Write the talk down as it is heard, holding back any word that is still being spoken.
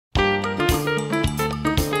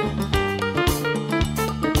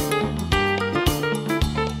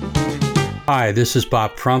Hi, this is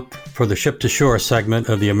Bob Crump for the Ship to Shore segment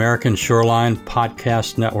of the American Shoreline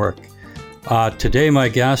Podcast Network. Today, my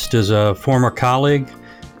guest is a former colleague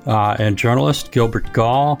and journalist, Gilbert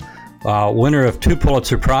Gall, winner of 2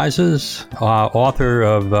 Pulitzer Prizes, author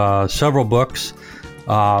of several books,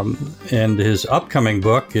 and his upcoming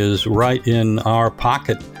book is right in our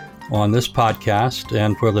pocket on this podcast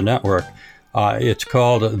and for the network. It's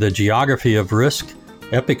called The Geography of Risk,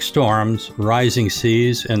 Epic Storms, Rising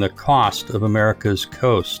Seas, and the Cost of America's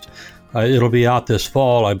Coast. It'll be out this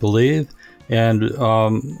fall, I believe. And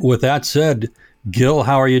with that said, Gil,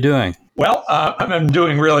 how are you doing? Well, I'm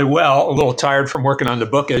doing really well. A little tired from working on the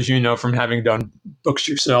book, as you know, from having done books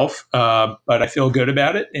yourself. But I feel good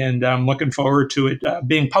about it, and I'm looking forward to it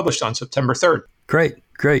being published on September 3rd. Great.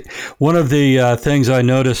 One of the things I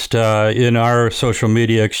noticed in our social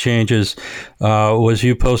media exchanges was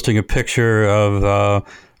you posting a picture of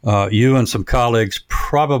you and some colleagues,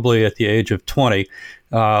 probably at the age of 20,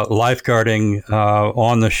 lifeguarding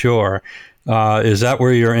on the shore. Is that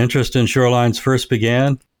where your interest in shorelines first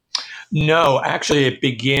began? No, actually, it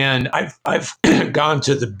began. I've gone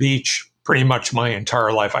to the beach pretty much my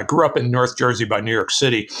entire life. I grew up in North Jersey by New York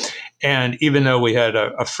City. And even though we had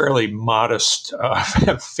a fairly modest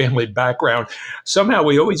family background, somehow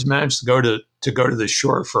we always managed to go to the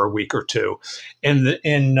shore for a week or two. In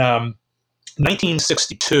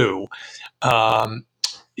 1962,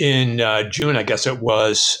 in June, I guess it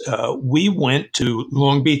was, we went to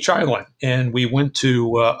Long Beach Island, and we went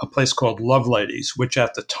to a place called Loveladies, which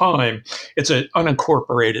at the time, it's an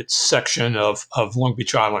unincorporated section of Long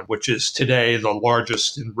Beach Island, which is today the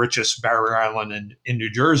largest and richest barrier island in New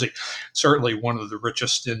Jersey, certainly one of the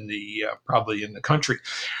richest in the probably in the country.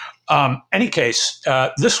 Any case,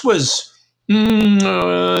 this was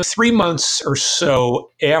 3 months or so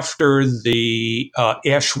after the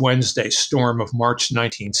Ash Wednesday storm of March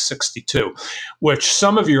 1962, which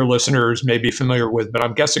some of your listeners may be familiar with, but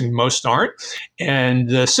I'm guessing most aren't. And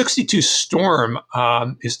the 62 storm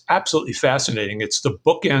is absolutely fascinating. It's the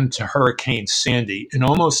bookend to Hurricane Sandy, and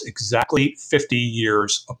almost exactly 50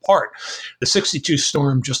 years apart. The 62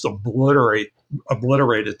 storm just obliterated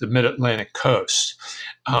the mid-Atlantic coast.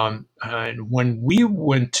 And when we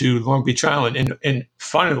went to Long Beach Island, and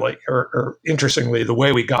funnily or interestingly, the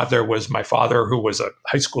way we got there was my father, who was a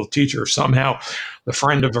high school teacher, somehow the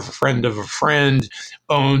friend of a friend of a friend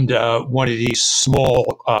owned one of these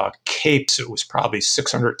small capes. It was probably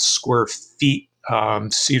 600 square feet.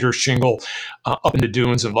 Cedar shingle up in the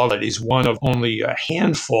dunes in Loveladies, one of only a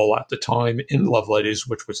handful at the time in Loveladies,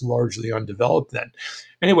 which was largely undeveloped then.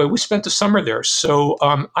 Anyway, we spent the summer there. So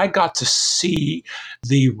I got to see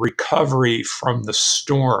the recovery from the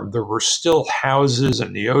storm. There were still houses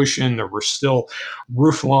in the ocean. There were still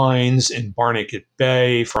roof lines in Barnegat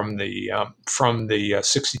Bay from the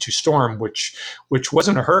 62 storm, which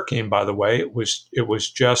wasn't a hurricane, by the way. It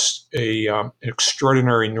was just an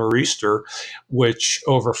extraordinary nor'easter, which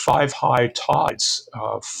over 5 high tides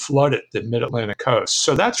flooded the mid-Atlantic coast.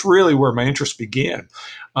 So that's really where my interest began.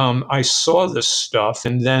 I saw this stuff,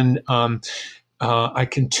 and then I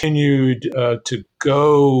continued to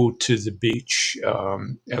go to the beach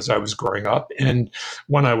as I was growing up. And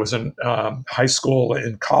when I was in high school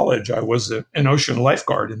and college, I was an ocean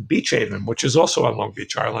lifeguard in Beach Haven, which is also on Long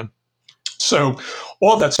Beach Island. So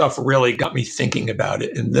all that stuff really got me thinking about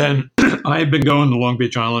it. And then I've been going to Long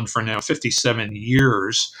Beach Island for now 57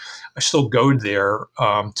 years. I still go there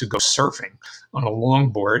to go surfing on a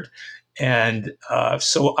longboard. And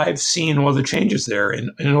so I've seen all the changes there.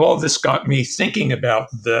 And all this got me thinking about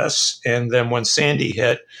this. And then when Sandy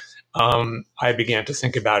hit, I began to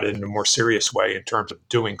think about it in a more serious way in terms of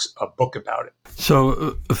doing a book about it.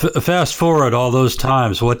 So fast forward all those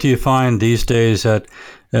times, what do you find these days at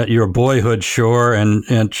your boyhood shore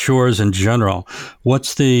and shores in general? What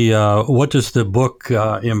does the book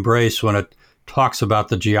embrace when it talks about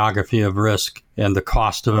the geography of risk and the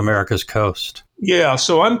cost of America's coast? Yeah,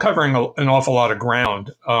 so I'm covering an awful lot of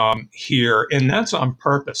ground here, and that's on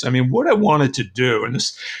purpose. I mean, what I wanted to do, and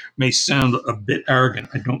this may sound a bit arrogant,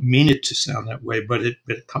 I don't mean it to sound that way, but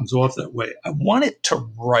it comes off that way. I wanted to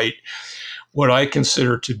write what I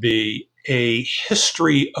consider to be a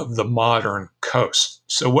history of the modern coast.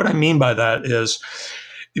 So what I mean by that is,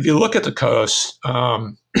 if you look at the coast,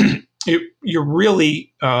 you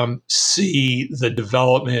really see the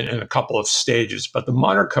development in a couple of stages, but the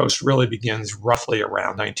modern coast really begins roughly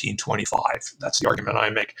around 1925. That's the argument I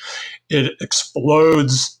make. It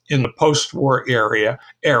explodes in the post-war era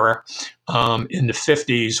in the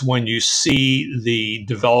 50s, when you see the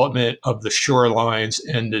development of the shorelines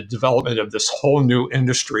and the development of this whole new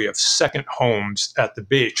industry of second homes at the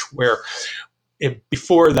beach, where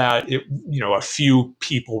before that, a few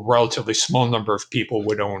people, relatively small number of people,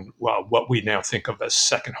 would own what we now think of as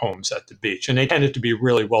second homes at the beach, and they tended to be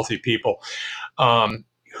really wealthy people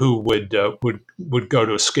who would go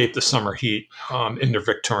to escape the summer heat in their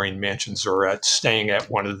Victorian mansions or staying at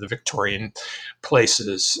one of the Victorian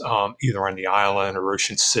places, either on the island or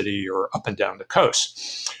Ocean City or up and down the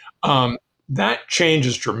coast. That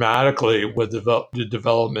changes dramatically with the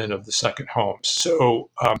development of the second homes. So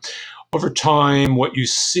over time, what you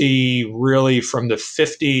see really from the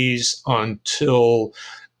 50s until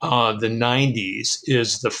the 90s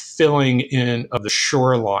is the filling in of the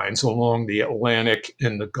shorelines along the Atlantic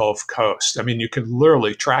and the Gulf Coast. I mean, you can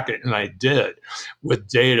literally track it, and I did, with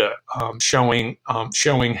data showing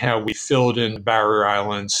how we filled in the barrier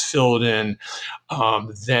islands, filled in.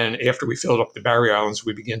 Then after we filled up the barrier islands,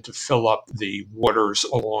 we began to fill up the waters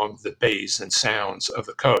along the bays and sounds of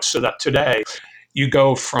the coast. So that today, you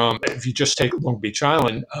go from, if you just take Long Beach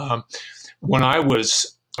Island, when I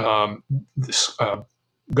was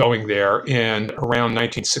going there in around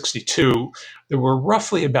 1962, there were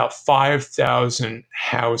roughly about 5,000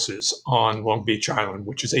 houses on Long Beach Island,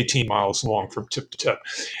 which is 18 miles long from tip to tip.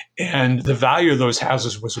 And the value of those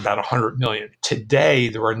houses was about $100 million. Today,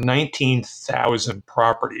 there are 19,000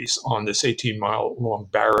 properties on this 18-mile long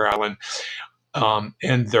barrier island.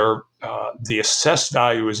 And the assessed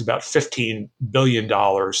value is about $15 billion.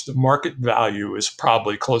 The market value is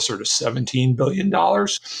probably closer to $17 billion.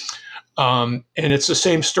 And it's the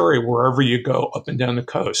same story wherever you go up and down the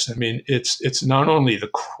coast. I mean, it's not only the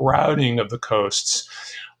crowding of the coasts,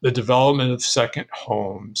 the development of second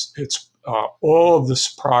homes, it's all of this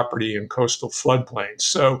property in coastal floodplains.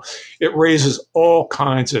 So it raises all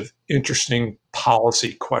kinds of interesting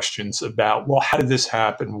policy questions about, well, how did this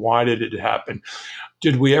happen? Why did it happen?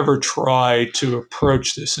 Did we ever try to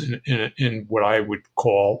approach this in what I would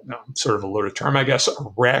call, sort of a loaded term, I guess, a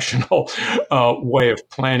rational way of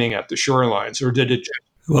planning at the shorelines, or did it?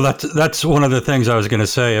 Well, that's one of the things I was going to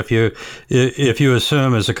say. If you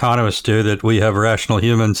assume, as economists do, that we have rational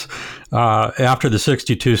humans, after the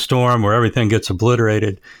 '62 storm where everything gets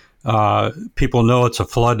obliterated, people know it's a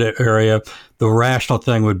flood area. The rational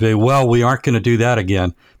thing would be, well, we aren't going to do that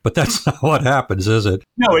again. But that's not what happens, is it?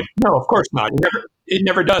 No, of course not. It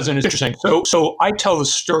never does, and it's interesting. So I tell the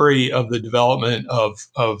story of the development of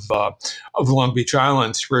Long Beach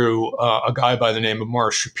Island through a guy by the name of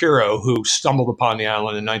Morris Shapiro, who stumbled upon the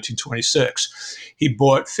island in 1926. He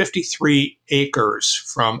bought 53 acres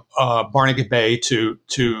from Barnegat Bay to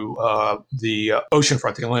the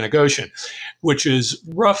oceanfront, the Atlantic Ocean, which is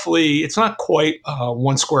roughly, it's not quite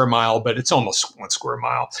 1 square mile, but it's almost 1 square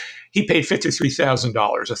mile. He paid $53,000,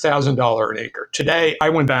 $1,000 an acre. Today, I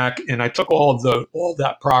went back and I took all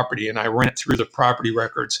that property and I ran it through the property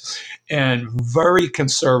records. And very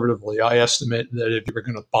conservatively, I estimate that if you were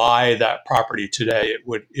going to buy that property today,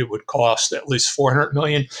 it would cost at least $400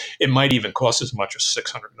 million. It might even cost as much as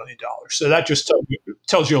 $600 million. So that just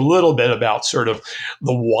tells you a little bit about sort of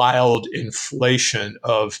the wild inflation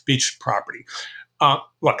of beach property.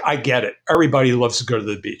 Look, I get it. Everybody loves to go to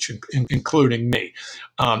the beach, including me.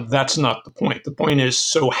 That's not the point. The point is,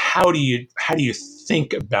 so how do you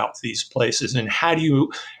think about these places, and how do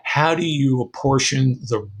you apportion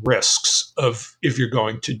the risks of, if you're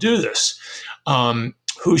going to do this?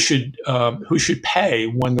 Who should pay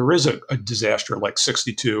when there is a disaster like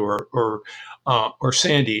 '62 or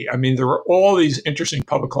Sandy? I mean, there are all these interesting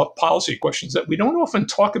public policy questions that we don't often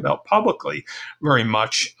talk about publicly very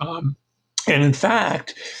much. And in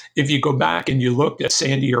fact, if you go back and you look at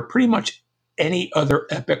Sandy or pretty much any other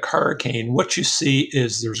epic hurricane, what you see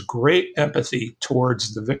is there's great empathy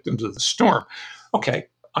towards the victims of the storm. Okay,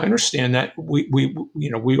 I understand that. We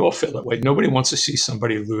all feel that way. Nobody wants to see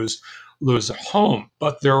somebody lose a home.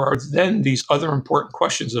 But there are then these other important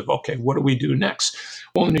questions of, okay, what do we do next?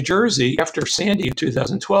 Well, in New Jersey, after Sandy in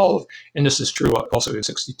 2012, and this is true also in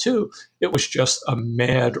 '62, it was just a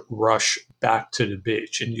mad rush back to the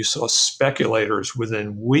beach. And you saw speculators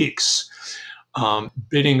within weeks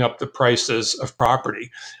bidding up the prices of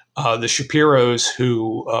property. The Shapiros,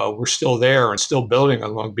 who were still there and still building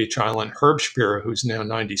on Long Beach Island, Herb Shapiro, who's now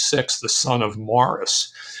 96, the son of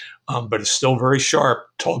Morris, but is still very sharp,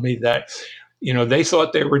 told me that, they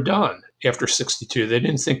thought they were done after '62. They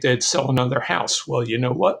didn't think they'd sell another house. Well, you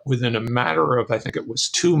know what? Within a matter of, I think it was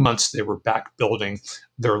 2 months, they were back building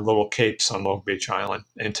their little capes on Long Beach Island.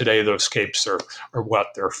 And today those capes are what?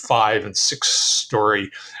 They're 5 and 6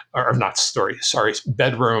 story, or not story, sorry,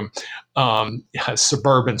 bedroom,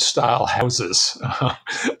 suburban style houses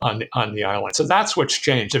on the island. So that's what's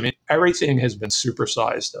changed. I mean, everything has been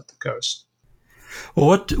supersized at the coast.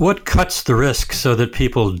 Well, what cuts the risk so that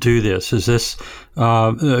people do this? Is this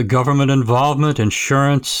government involvement,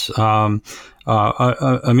 insurance? I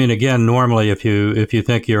mean, again, normally, if you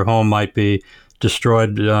think your home might be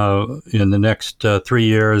destroyed in the next 3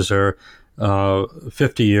 years or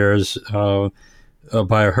 50 years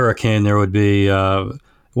by a hurricane, there would be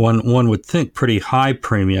one would think pretty high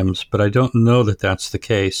premiums, but I don't know that that's the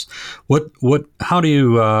case. How do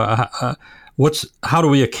you how do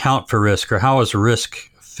we account for risk, or how is risk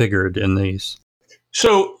figured in these?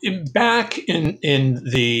 So back in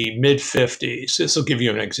the mid 50s, this will give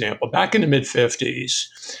you an example. Back in the mid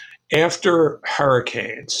 50s, after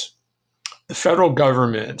hurricanes, the federal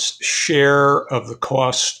government's share of the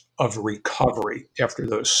cost of recovery after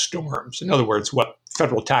those storms, in other words, what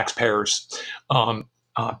federal taxpayers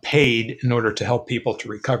paid in order to help people to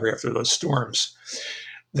recover after those storms,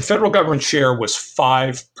 the federal government share was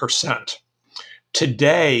 5%.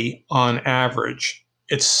 Today, on average,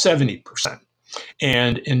 it's 70%.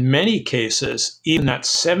 And in many cases, even that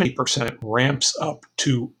 70% ramps up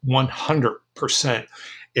to 100%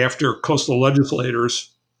 after coastal legislators,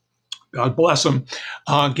 God bless them,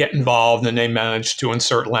 get involved, and they manage to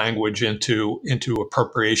insert language into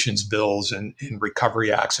appropriations bills and in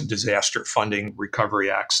recovery acts and disaster funding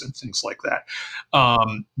recovery acts and things like that.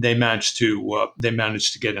 They managed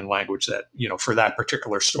to get in language that, for that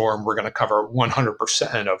particular storm, we're going to cover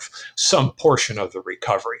 100% of some portion of the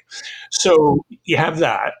recovery. So you have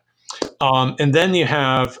that, and then you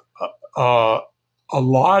have a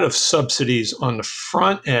lot of subsidies on the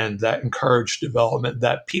front end that encourage development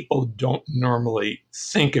that people don't normally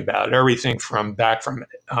think about. Everything from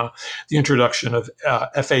the introduction of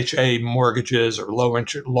FHA mortgages or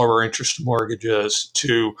lower interest mortgages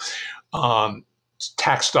to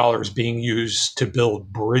tax dollars being used to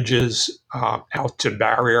build bridges out to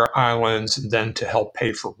barrier islands, and then to help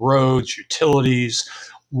pay for roads, utilities,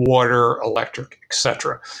 water, electric,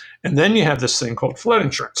 etc. And then you have this thing called flood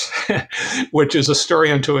insurance, which is a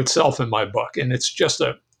story unto itself in my book. And it's just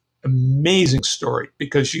an amazing story,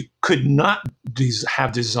 because you could not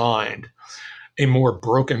have designed a more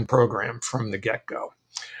broken program from the get-go.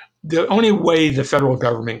 The only way the federal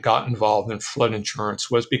government got involved in flood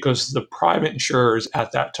insurance was because the private insurers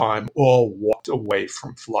at that time all walked away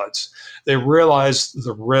from floods. They realized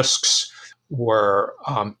the risks were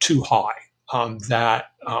too high. That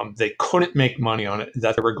they couldn't make money on it,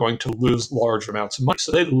 that they were going to lose large amounts of money.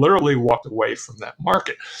 So they literally walked away from that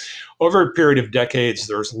market. Over a period of decades,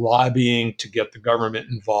 there's lobbying to get the government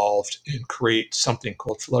involved and create something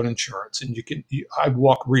called flood insurance. And I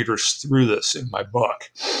walk readers through this in my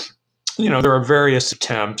book. There are various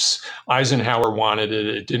attempts. Eisenhower wanted it.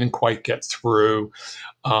 It didn't quite get through.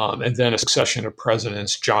 And then a succession of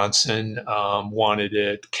presidents, Johnson wanted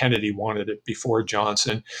it, Kennedy wanted it before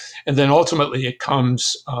Johnson. And then ultimately it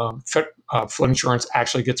comes, flood insurance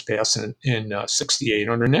actually gets passed in 68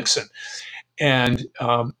 under Nixon. And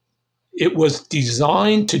it was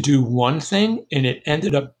designed to do one thing, and it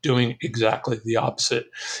ended up doing exactly the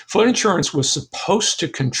opposite. Flood insurance was supposed to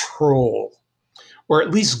control, or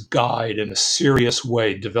at least guide in a serious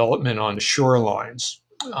way, development on the shorelines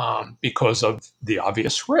because of the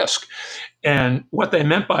obvious risk. And what they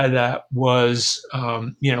meant by that was,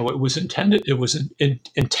 it was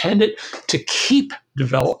intended to keep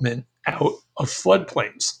development out of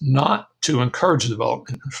floodplains, not to encourage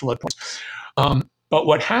development in floodplains. But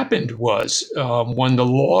what happened was, when the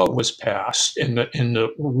law was passed and the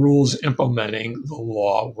rules implementing the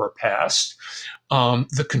law were passed,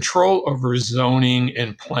 the control over zoning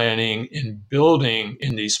and planning and building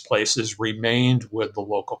in these places remained with the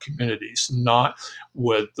local communities, not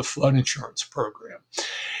with the flood insurance program.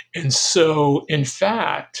 And so, in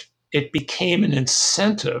fact, it became an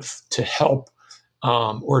incentive to help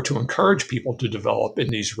or to encourage people to develop in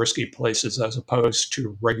these risky places, as opposed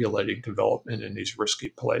to regulating development in these risky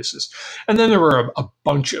places. And then there were a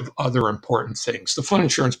bunch of other important things. The flood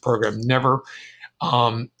insurance program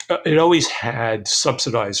it always had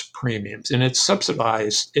subsidized premiums, and it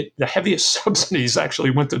subsidized the heaviest subsidies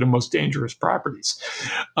actually went to the most dangerous properties,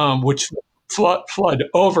 which flood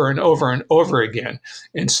over and over and over again,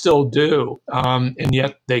 and still do. And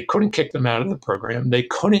yet they couldn't kick them out of the program. They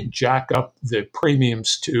couldn't jack up the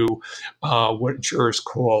premiums to what insurers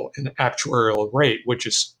call an actuarial rate, which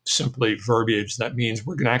is simply verbiage that means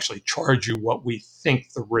we're going to actually charge you what we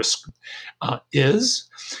think the risk is.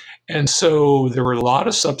 And so there were a lot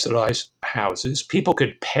of subsidized houses. People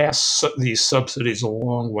could pass these subsidies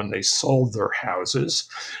along when they sold their houses.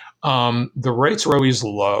 The rates were always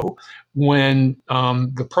low. When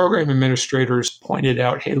the program administrators pointed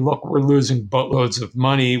out, hey, look, we're losing boatloads of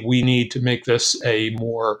money. We need to make this a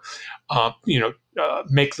more,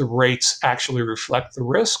 make the rates actually reflect the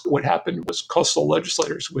risk. What happened was coastal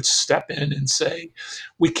legislators would step in and say,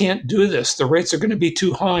 we can't do this. The rates are going to be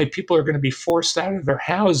too high. People are going to be forced out of their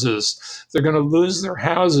houses. They're going to lose their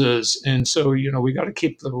houses. And so, we got to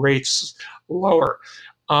keep the rates lower.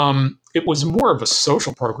 It was more of a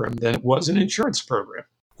social program than it was an insurance program.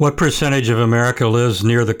 What percentage of America lives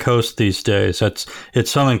near the coast these days? It's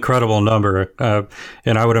some incredible number,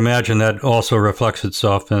 and I would imagine that also reflects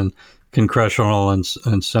itself in congressional and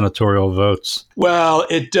senatorial votes. Well,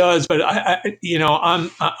 it does, but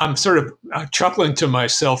I'm sort of chuckling to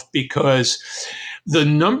myself because the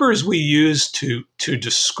numbers we use to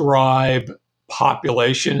describe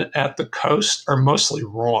population at the coast are mostly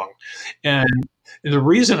wrong, and the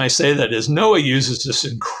reason I say that is NOAA uses this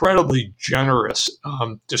incredibly generous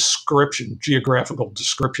geographical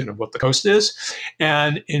description of what the coast is.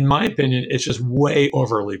 And in my opinion, it's just way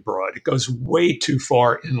overly broad. It goes way too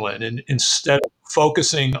far inland. And instead of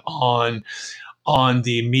focusing on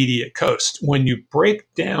the immediate coast, when you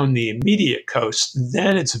break down the immediate coast,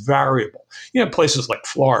 then it's variable. You have places like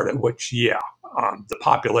Florida, which, the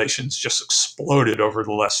population's just exploded over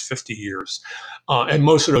the last 50 years. And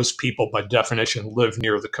most of those people, by definition, live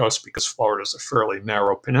near the coast because Florida is a fairly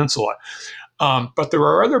narrow peninsula. But there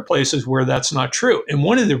are other places where that's not true. And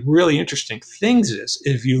one of the really interesting things is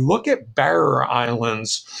if you look at barrier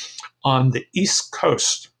islands on the East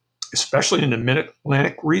Coast, especially in the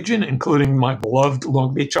Mid-Atlantic region, including my beloved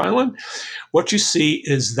Long Beach Island, what you see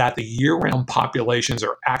is that the year-round populations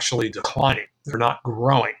are actually declining. They're not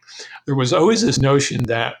growing. There was always this notion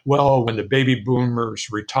that, well, when the baby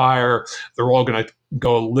boomers retire, they're all going to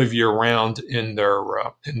go live year-round in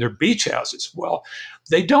their beach houses. Well,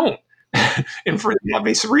 they don't. And for the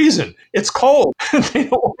obvious reason, it's cold. They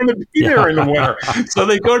don't want to be there in the winter, so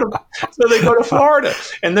they go to Florida.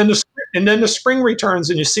 And then the spring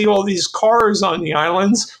returns, and you see all these cars on the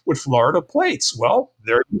islands with Florida plates. Well,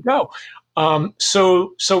 there you go.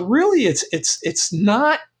 So really, it's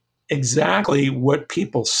not exactly what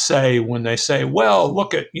people say when they say, well,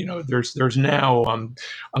 look at, there's now, I'm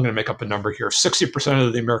going to make up a number here, 60%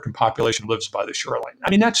 of the American population lives by the shoreline. I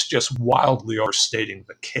mean, that's just wildly overstating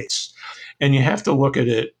the case. And you have to look at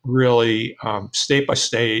it really state by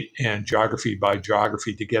state and geography by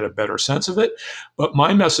geography to get a better sense of it. But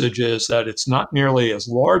my message is that it's not nearly as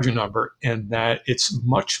large a number and that it's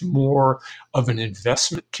much more of an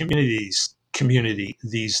investment community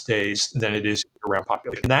these days than it is around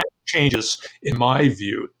population. And that changes, in my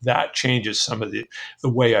view, some of the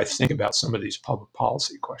way I think about some of these public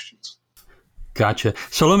policy questions. Gotcha.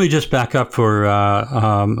 So let me just back up for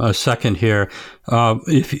a second here.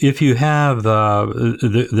 If you have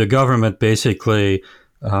the government basically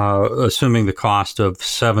assuming the cost of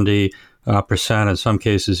 70%, in some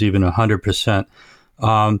cases even 100%,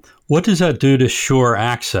 what does that do to shore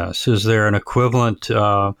access? Is there an equivalent?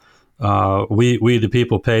 We the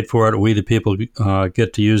people paid for it. We the people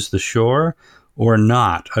get to use the shore, or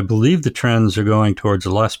not? I believe the trends are going towards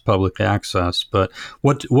less public access. But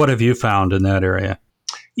what have you found in that area?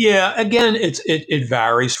 Yeah, again, it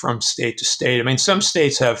varies from state to state. I mean, some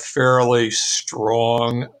states have fairly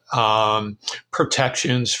strong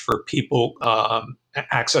protections for people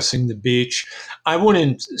accessing the beach. I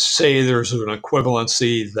wouldn't say there's an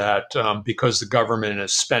equivalency that because the government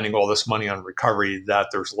is spending all this money on recovery that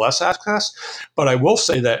there's less access. But I will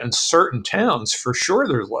say that in certain towns, for sure,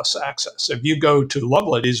 there's less access. If you go to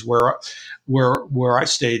Loveladies, where I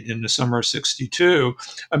stayed in the summer of '62,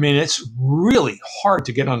 I mean, it's really hard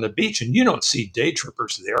to get on the beach, and you don't see day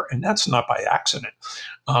trippers there, and that's not by accident.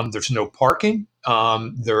 There's no parking.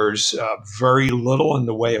 There's very little in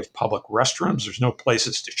the way of public restrooms. There's no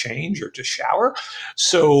places to change or to shower.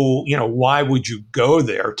 So, why would you go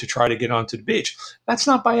there to try to get onto the beach? That's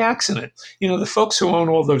not by accident. The folks who own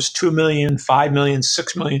all those $2 million, $5 million,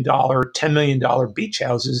 $6 million, $10 million beach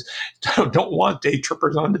houses don't want day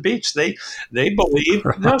trippers on the beach. They believe,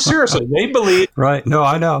 no, seriously, they believe. Right. No,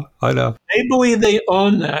 I know. They believe they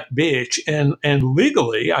own that beach. And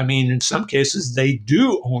legally, I mean, in some cases, they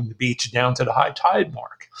do own the beach down to the high tide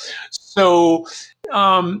mark. So,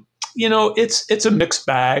 it's a mixed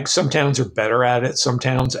bag. Some towns are better at it. Some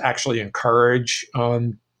towns actually encourage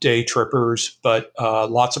day trippers, but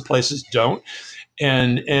lots of places don't.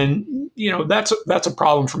 And that's a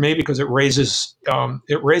problem for me because it raises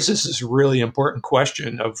this really important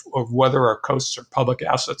question of whether our coasts are public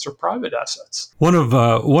assets or private assets. One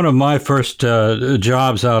of my first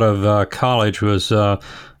jobs out of college was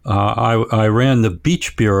I ran the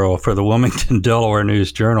Beach Bureau for the Wilmington, Delaware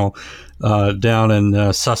News Journal down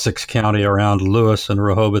in Sussex County around Lewis and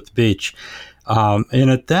Rehoboth Beach. And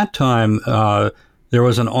at that time, there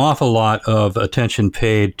was an awful lot of attention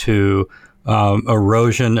paid to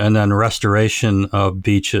erosion and then restoration of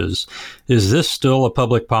beaches. Is this still a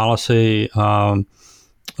public policy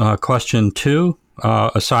question too?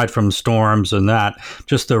 Aside from storms and that,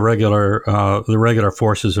 just the regular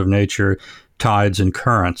forces of nature, tides and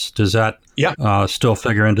currents. Does that still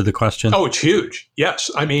figure into the question? Oh, it's huge.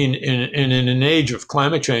 Yes. I mean, in an age of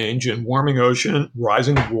climate change and warming ocean,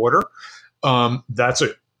 rising water, that's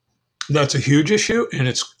a huge issue, and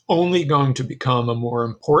it's only going to become a more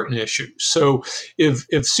important issue. So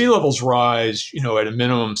if sea levels rise, at a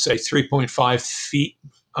minimum, say 3.5 feet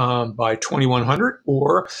by 2100,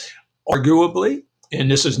 or arguably, and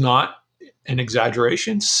this is not an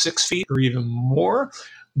exaggeration, 6 feet or even more,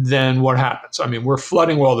 then what happens? I mean, we're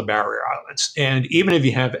flooding all the barrier islands. And even if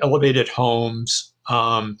you have elevated homes,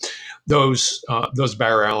 those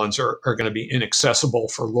barrier islands are going to be inaccessible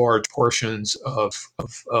for large portions of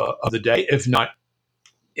the day, if not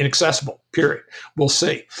inaccessible, period. We'll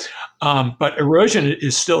see. But erosion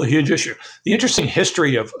is still a huge issue. The interesting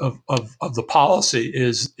history of the policy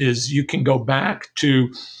is you can go back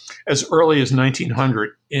to as early as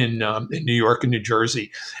 1900 in New York and New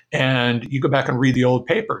Jersey, and you go back and read the old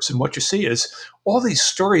papers, and what you see is all these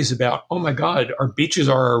stories about, oh my God, our beaches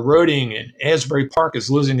are eroding, and Asbury Park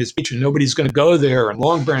is losing its beach, and nobody's going to go there, and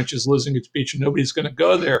Long Branch is losing its beach, and nobody's going to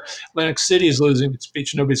go there. Atlantic City is losing its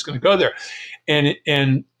beach, and nobody's going to go there.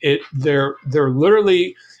 And there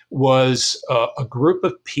literally was a group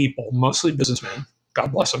of people, mostly businessmen,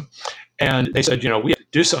 God bless them, and they said, we have to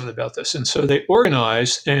do something about this. And so they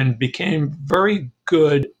organized and became very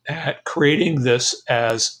good at creating this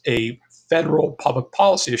as a federal public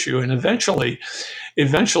policy issue, and eventually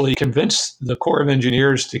convinced the Corps of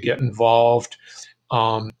Engineers to get involved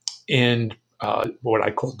in what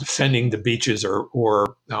I call defending the beaches,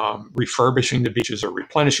 or refurbishing the beaches, or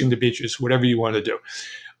replenishing the beaches, whatever you want to do.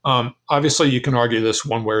 Obviously, you can argue this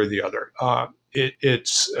one way or the other.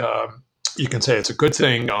 You can say it's a good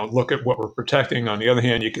thing. Look at what we're protecting. On the other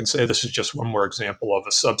hand, you can say this is just one more example of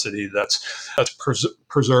a subsidy that's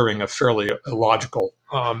preserving a fairly illogical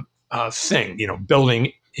thing.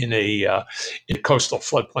 Building in a coastal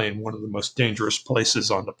floodplain, one of the most dangerous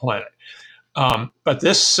places on the planet. But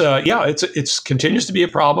this, it's continues to be a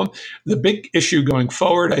problem. The big issue going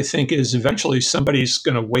forward, I think, is eventually somebody's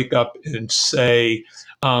going to wake up and say,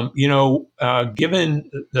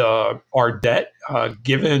 given our debt,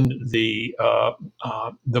 given the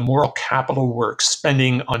moral capital we're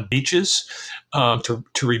expending on beaches to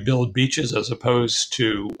rebuild beaches, as opposed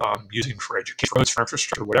to using for education, roads, for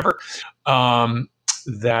infrastructure, whatever,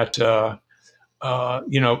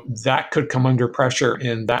 that could come under pressure,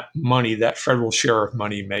 and that money, that federal share of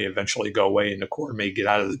money, may eventually go away, and the Corps may get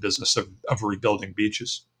out of the business of rebuilding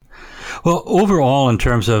beaches. Well, overall, in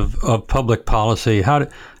terms of public policy, how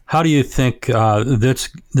do you think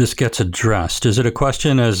this gets addressed? Is it a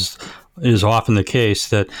question, as is often the case,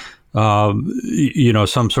 that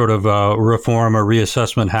some sort of reform or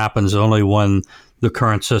reassessment happens only when the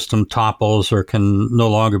current system topples or can no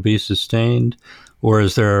longer be sustained? Or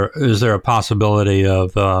is there a possibility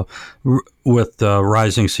of, with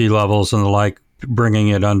rising sea levels and the like, bringing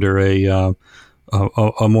it under a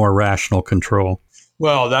more rational control?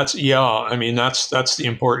 Well, that's the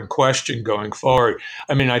important question going forward.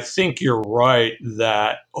 I mean, I think you're right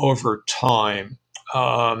that over time,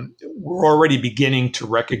 we're already beginning to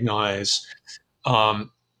recognize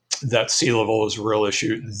that sea level is a real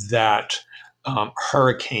issue, that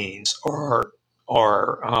hurricanes are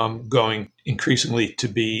going increasingly to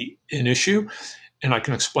be an issue, and I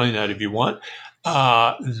can explain that if you want.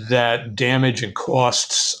 That damage and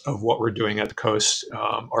costs of what we're doing at the coast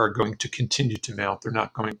are going to continue to mount. They're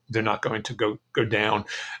not going to go down.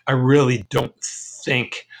 I really don't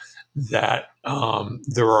think that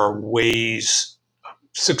there are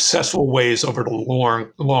successful ways over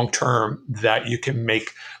the long term that you can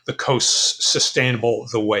make the coasts sustainable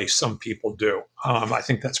the way some people do. I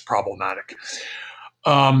think that's problematic.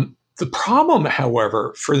 The problem,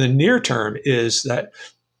 however, for the near term is that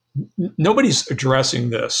nobody's addressing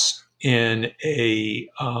this in a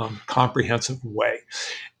comprehensive way.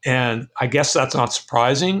 And I guess that's not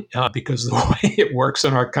surprising because the way it works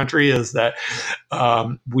in our country is that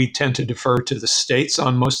we tend to defer to the states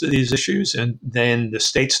on most of these issues, and then the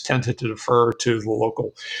states tend to defer to the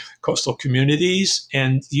local coastal communities.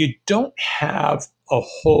 And you don't have a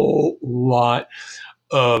whole lot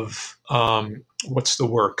of what's the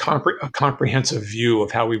word, a comprehensive view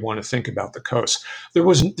of how we want to think about the coast. There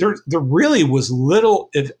really was little,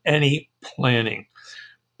 if any, planning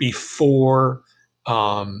before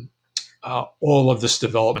um, all of this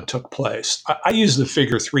development took place. I use the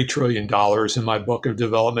figure $3 trillion in my book of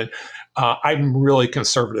development. I'm really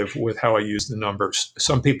conservative with how I use the numbers.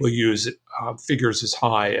 Some people use figures as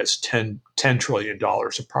high as $10 trillion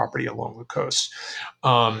of property along the coast.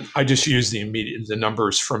 I just use the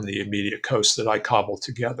numbers from the immediate coast that I cobbled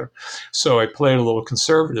together. So I played a little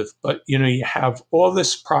conservative, but you have all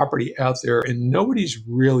this property out there and nobody's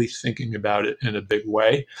really thinking about it in a big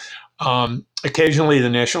way. Occasionally, the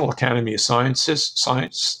National Academy of Sciences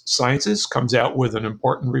comes out with an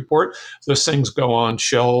important report. Those things go on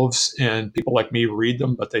shelves, and people like me read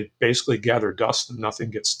them, but they basically gather dust and nothing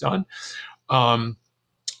gets done.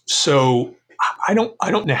 So I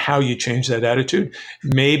don't know how you change that attitude.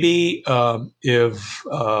 Maybe if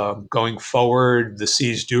going forward the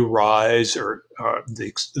seas do rise or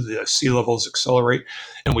the sea levels accelerate,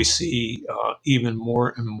 and we see even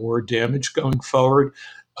more and more damage going forward.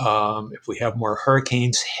 If we have more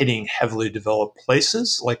hurricanes hitting heavily developed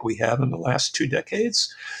places like we have in the last 2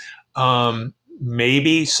 decades,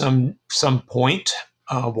 maybe some point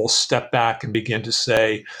we'll step back and begin to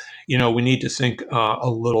say, we need to think a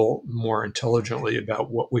little more intelligently about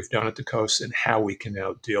what we've done at the coast and how we can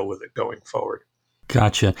now deal with it going forward.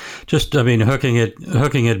 Gotcha. Just, hooking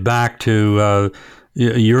it back to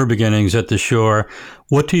your beginnings at the shore.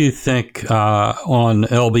 What do you think on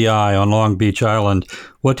LBI, on Long Beach Island?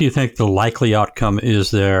 What do you think the likely outcome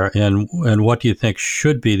is there, and what do you think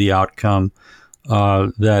should be the outcome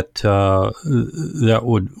that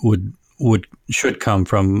should come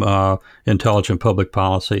from intelligent public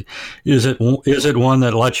policy? Is it one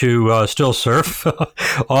that lets you still surf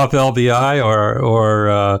off LBI,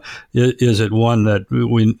 or is it one that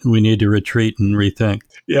we need to retreat and rethink?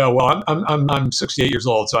 Yeah, well, I'm 68 years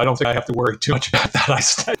old, so I don't think I have to worry too much about that.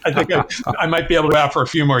 I think I might be able to go out for a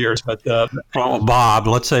few more years, but Bob,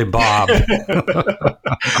 let's say Bob.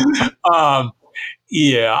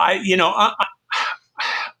 Yeah,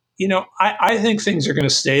 I think things are going to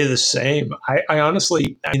stay the same. I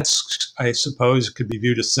honestly, I suppose it could be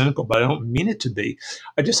viewed as cynical, but I don't mean it to be.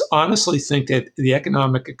 I just honestly think that the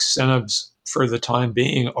economic incentives for the time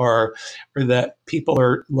being are that people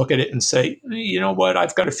are look at it and say, you know what,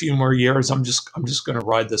 I've got a few more years. I'm just going to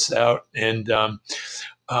ride this out, and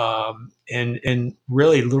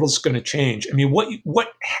really little's going to change. I mean, what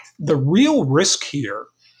the real risk here?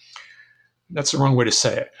 That's the wrong way to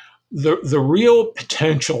say it. The real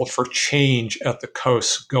potential for change at the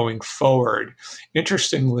coast going forward,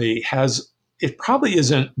 interestingly, it probably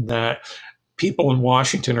isn't that people in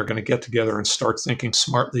Washington are going to get together and start thinking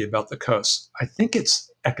smartly about the coast. I think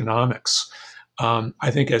it's economics.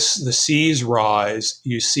 I think as the seas rise,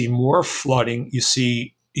 you see more flooding, you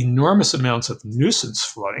see enormous amounts of nuisance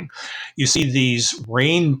flooding. You see these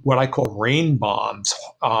what I call rain bombs,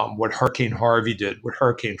 what Hurricane Harvey did, what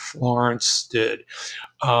Hurricane Florence did,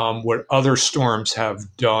 what other storms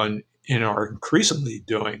have done and are increasingly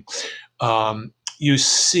doing. You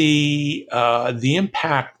see the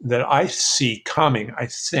impact that I see coming, I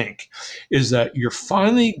think, is that you're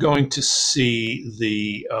finally going to see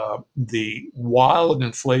the wild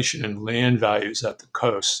inflation in land values at the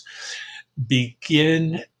coast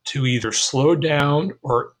begin to either slow down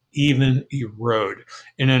or even erode.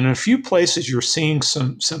 And in a few places, you're seeing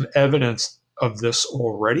some evidence of this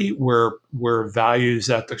already, where values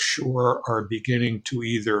at the shore are beginning to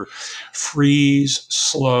either freeze,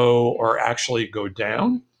 slow, or actually go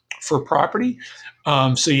down for property.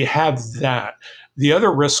 So you have that. The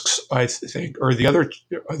other risks, I think, or the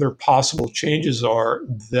other possible changes are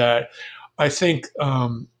that I think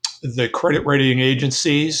the credit rating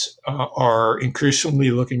agencies are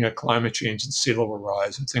increasingly looking at climate change and sea level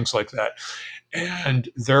rise and things like that. And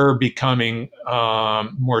they're becoming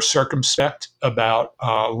more circumspect about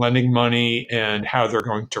lending money and how they're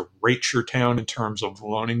going to rate your town in terms of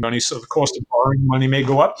loaning money. So the cost of borrowing money may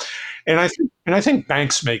go up, and I think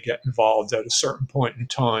banks may get involved at a certain point in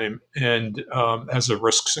time, and as the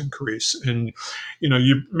risks increase, and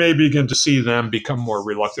you may begin to see them become more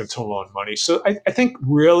reluctant to loan money. So I think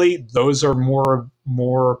really those are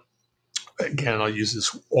more. Again, I'll use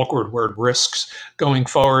this awkward word, risks going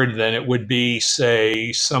forward, than it would be,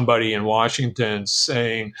 say, somebody in Washington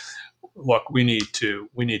saying, look, we need to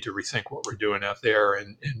rethink what we're doing out there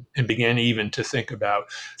and begin even to think about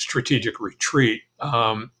strategic retreat.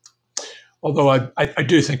 Although I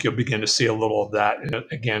do think you'll begin to see a little of that. And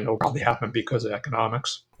again, it'll probably happen because of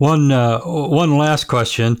economics. One last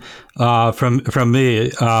question from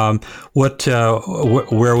me. Where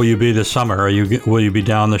will you be this summer? Will you be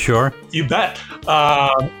down the shore? You bet.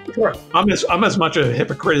 Sure. I'm as much a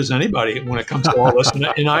hypocrite as anybody when it comes to all this,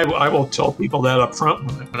 and I will tell people that up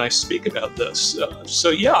front when I speak about this. So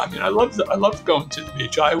yeah, I mean, I love going to the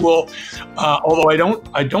beach. I will, although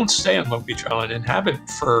I don't stay on Long Beach Island and haven't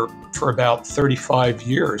for about 35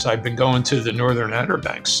 years. I've been going to the Northern Outer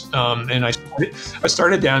Banks, and I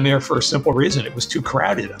started down there for a simple reason: it was too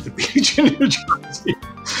crowded at the beach in New Jersey.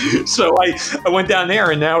 So I went down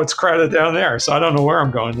there, and now it's crowded down there. So I don't know where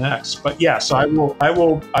I'm going next. But yes, I will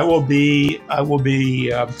be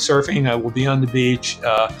surfing. I will be on the beach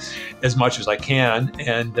as much as I can,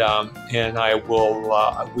 and I will.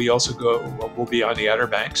 We'll be on the Outer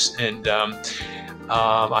Banks, and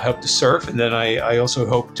I hope to surf, and then I also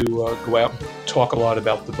hope to go out and talk a lot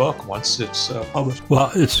about the book once it's published.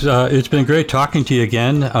 Well, it's been great talking to you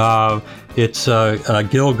again. It's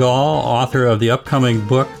Gil Gall, author of the upcoming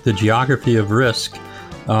book, The Geography of Risk.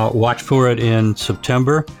 Watch for it in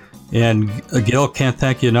September. And Gil, can't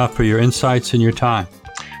thank you enough for your insights and your time.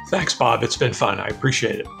 Thanks, Bob. It's been fun. I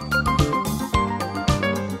appreciate it.